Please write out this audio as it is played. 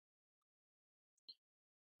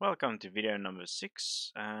Welcome to video number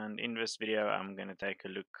 6, and in this video I'm going to take a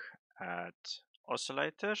look at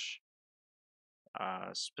oscillators,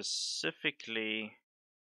 specifically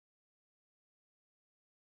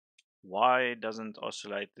why doesn't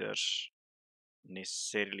oscillators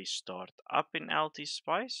necessarily start up in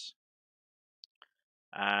LTSpice,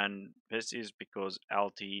 and this is because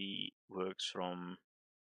LT works from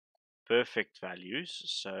perfect values,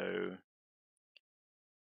 so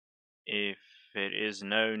if there is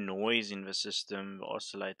no noise in the system, the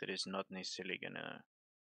oscillator is not necessarily going to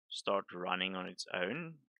start running on its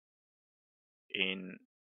own. In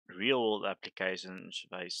real world applications,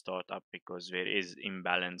 they start up because there is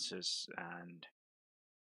imbalances and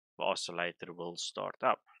the oscillator will start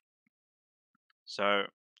up. So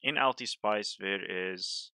in LTSpice there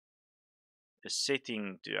is a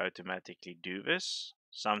setting to automatically do this.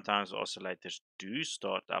 Sometimes oscillators do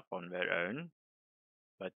start up on their own,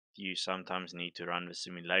 but you sometimes need to run the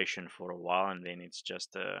simulation for a while, and then it's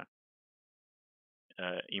just a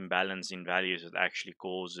imbalance in values that actually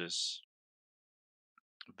causes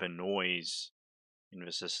the noise in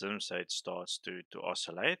the system, so it starts to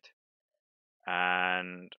oscillate.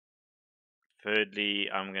 And thirdly,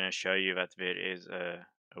 I'm going to show you that there is a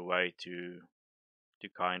way to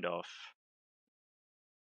kind of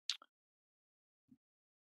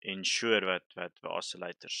ensure that the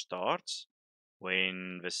oscillator starts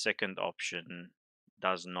when the second option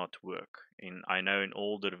does not work. I know in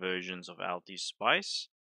older versions of LTSpice,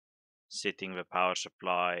 setting the power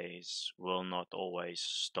supplies will not always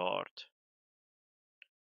start.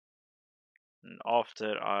 And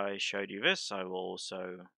after I showed you this, I will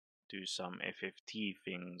also do some FFT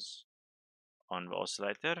things on the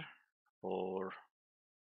oscillator for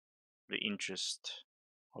the interest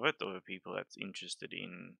of it, or the people that's interested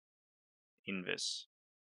in this.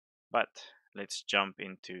 But let's jump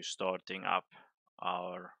into starting up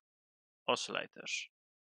our oscillators.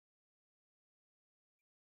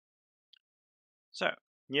 So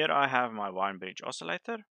here I have my wine bridge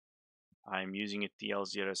oscillator. I'm using a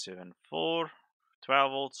TL074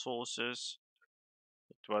 12 volt sources.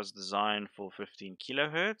 It was designed for 15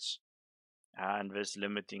 kilohertz, and this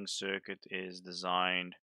limiting circuit is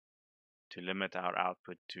designed to limit our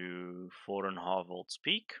output to 4.5 volts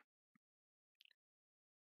peak.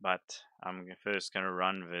 But I'm first going to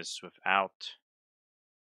run this without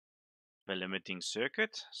the limiting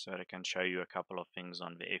circuit so that I can show you a couple of things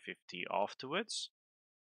on the FFT afterwards.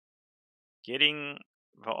 Getting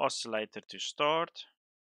the oscillator to start,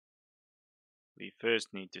 we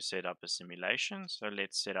first need to set up a simulation. So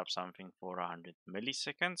let's set up something for 100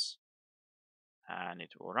 milliseconds and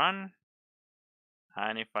it will run.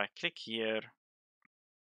 And if I click here,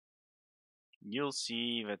 you'll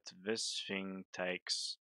see that this thing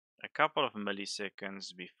takes a couple of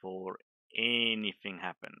milliseconds before anything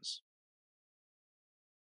happens.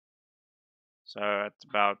 So at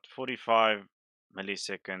about 45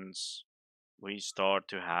 milliseconds, we start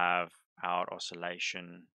to have our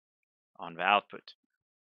oscillation on the output.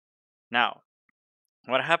 Now,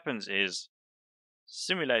 what happens is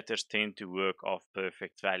simulators tend to work off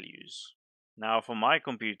perfect values. Now, for my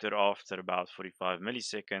computer, after about 45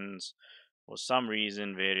 milliseconds, for some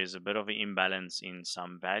reason, there is a bit of an imbalance in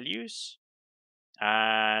some values,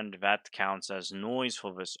 and that counts as noise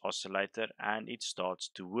for this oscillator, and it starts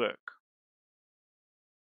to work.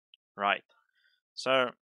 Right. So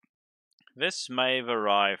this may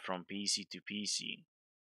vary from PC to PC.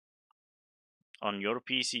 On your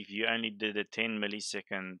PC, if you only did a 10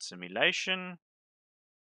 millisecond simulation,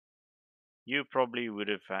 you probably would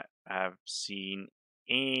have seen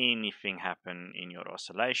anything happen in your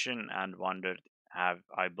oscillation and wondered, have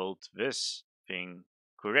I built this thing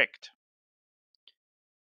correct?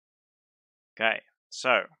 Okay,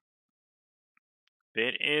 so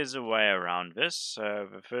there is a way around this. So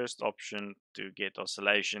the first option to get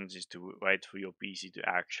oscillations is to wait for your PC to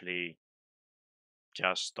actually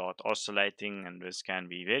just start oscillating, and this can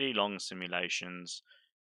be very long simulations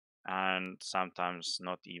and sometimes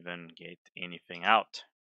not even get anything out.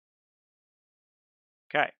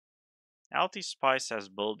 Okay, LTSpice has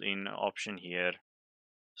built in an option here: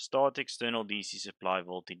 start external DC supply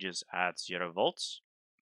voltages at 0 volts.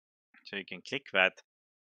 So you can click that,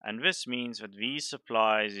 and this means that these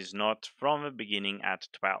supplies is not from the beginning at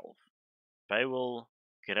 12. They will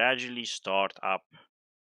gradually start up,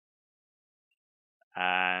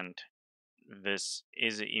 and this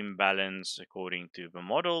is an imbalance according to the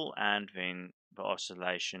model, and then the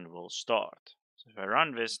oscillation will start. So if I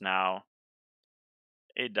run this now,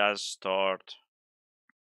 it does start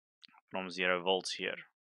from 0 volts here.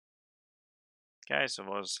 Okay, so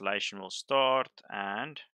the oscillation will start,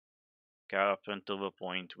 and go up until the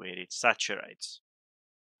point where it saturates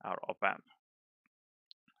our op-amp.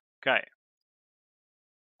 Okay,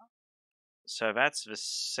 so that's the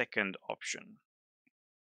second option.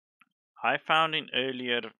 I found in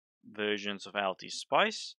earlier versions of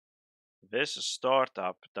LTSpice, this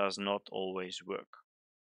startup does not always work.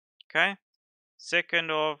 Okay,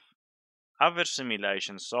 second off, other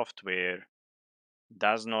simulation software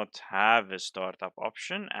does not have a startup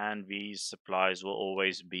option, and these supplies will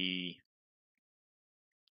always be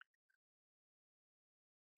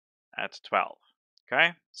at 12.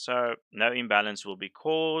 Okay, so no imbalance will be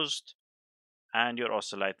caused and your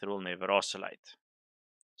oscillator will never oscillate.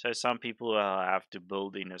 So some people will have to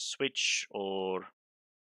build in a switch, or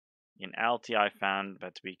in LT I found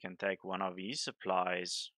that we can take one of these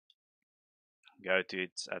supplies, go to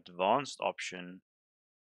its advanced option,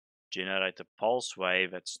 generate a pulse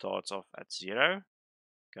wave that starts off at 0,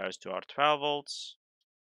 goes to our 12 volts,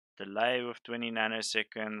 delay with 20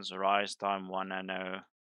 nanoseconds, rise time 1 nano,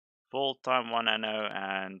 fall time 1 nano,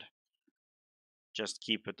 and just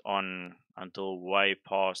keep it on until way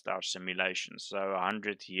past our simulation. So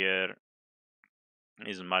 100 here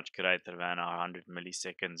is much greater than 100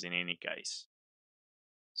 milliseconds in any case.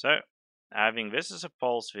 So having this as a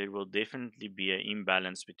pulse, there will definitely be an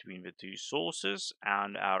imbalance between the two sources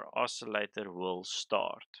and our oscillator will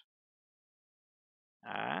start.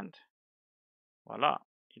 And voila,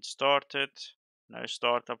 it started. No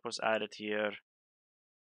startup was added here,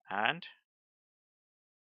 and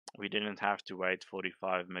we didn't have to wait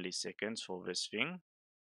 45 milliseconds for this thing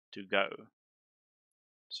to go.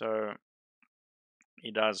 So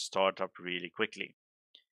it does start up really quickly.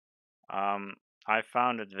 I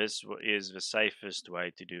found that this is the safest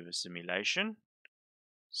way to do the simulation,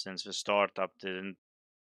 since the startup didn't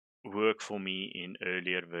work for me in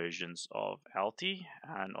earlier versions of LT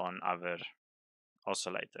and on other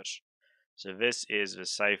oscillators. So this is the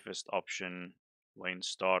safest option when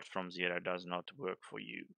start from 0 does not work for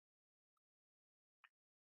you.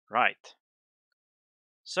 Right.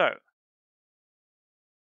 So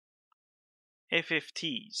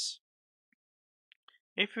FFTs.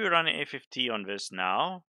 If we run an FFT on this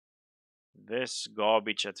now, this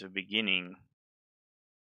garbage at the beginning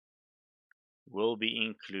will be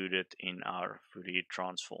included in our Fourier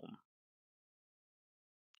transform.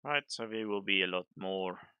 Right, so there will be a lot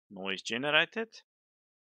more noise generated,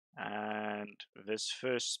 and this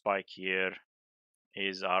first spike here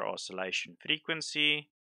is our oscillation frequency,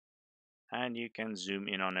 and you can zoom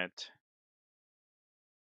in on it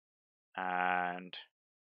and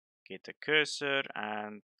get a cursor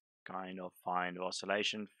and kind of find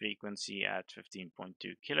oscillation frequency at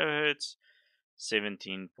 15.2 kilohertz,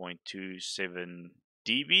 17.27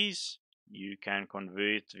 dBs. You can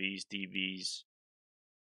convert these dBs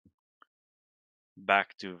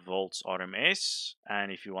back to volts RMS,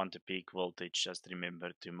 and if you want a peak voltage, just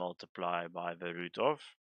remember to multiply by the root of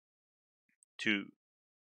 2.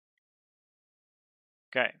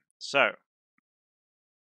 Okay, so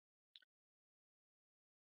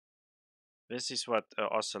this is what an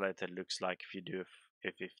oscillator looks like if you do a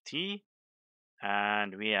FFT,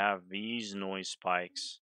 and we have these noise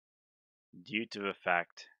spikes due to the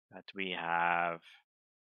fact that we have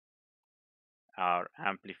our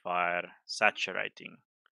amplifier saturating.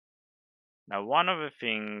 Now, one of the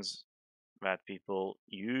things that people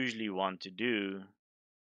usually want to do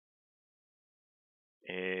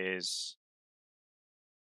is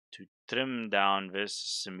to trim down this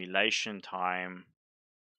simulation time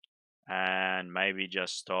and maybe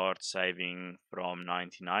just start saving from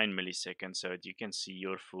 99 milliseconds so that you can see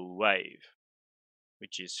your full wave,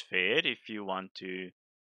 which is fair if you want to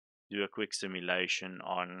do a quick simulation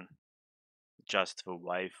on just the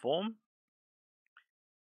waveform.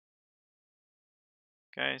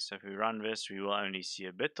 Okay, so if we run this, we will only see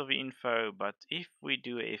a bit of info, but if we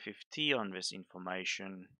do a FFT on this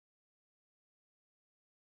information,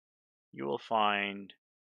 you will find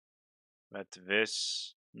that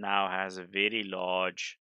this now has a very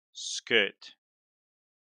large skirt.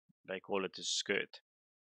 They call it a skirt,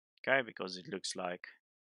 okay, because it looks like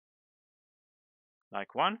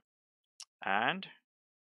one, and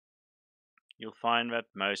you'll find that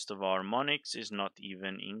most of harmonics is not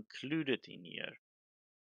even included in here.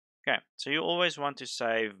 Okay, so you always want to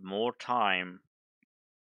save more time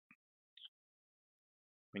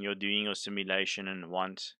when you're doing your simulation and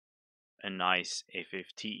want a nice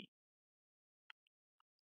FFT.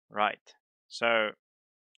 Right, so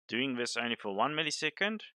doing this only for 1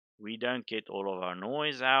 millisecond, we don't get all of our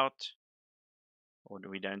noise out, or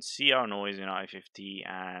we don't see our noise in our FFT,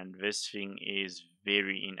 and this thing is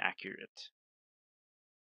very inaccurate.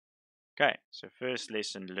 Okay, so first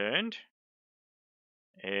lesson learned,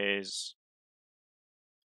 is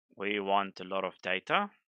we want a lot of data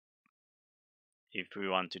if we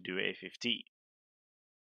want to do FFT.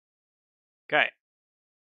 Okay,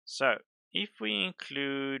 so if we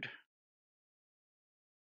include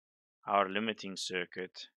our limiting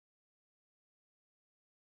circuit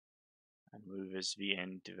and move this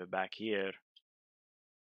VN to the back here,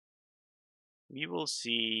 we will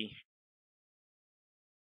see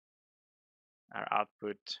our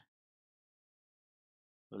output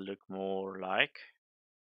will look more like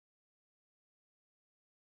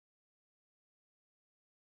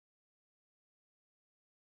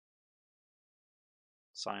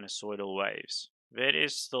sinusoidal waves. There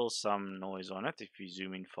is still some noise on it if you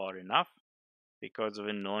zoom in far enough because of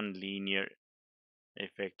a non-linear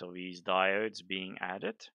effect of these diodes being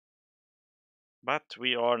added. But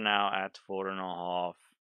we are now at 4.5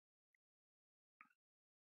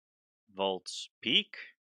 volts peak.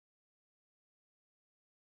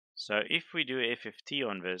 So if we do FFT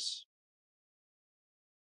on this,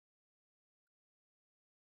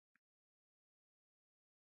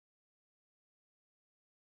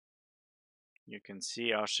 you can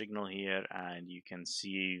see our signal here and you can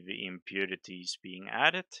see the impurities being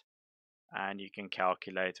added, and you can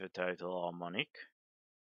calculate the total harmonic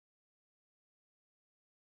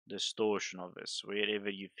distortion of this wherever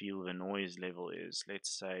you feel the noise level is. Let's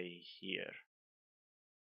say here,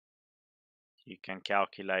 you can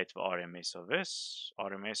calculate the RMS of this,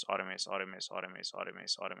 RMS, RMS, RMS, RMS,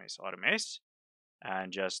 RMS, RMS, RMS,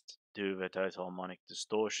 and just do the total harmonic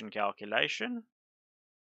distortion calculation,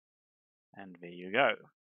 and there you go.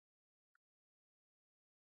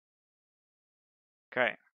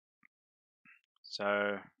 Okay,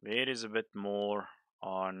 so there is a bit more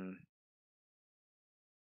on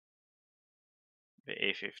the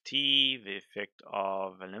FFT, the effect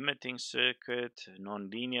of a limiting circuit,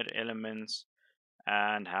 nonlinear elements,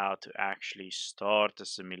 and how to actually start a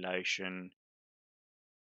simulation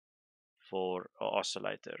for an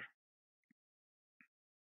oscillator.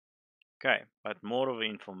 Okay, but more of the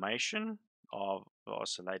information of the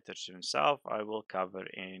oscillators themselves I will cover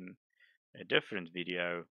in a different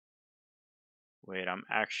video where I'm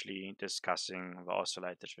actually discussing the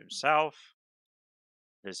oscillators themselves.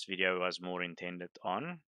 This video was more intended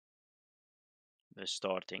on the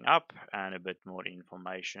starting up and a bit more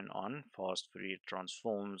information on fast Fourier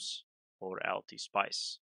transforms or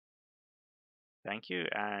LTSpice. Thank you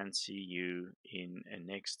and see you in a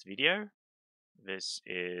next video. This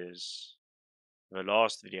is the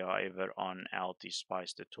last video ever on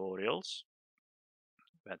LTSpice tutorials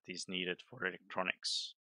that is needed for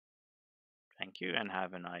electronics. Thank you and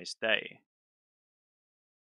have a nice day.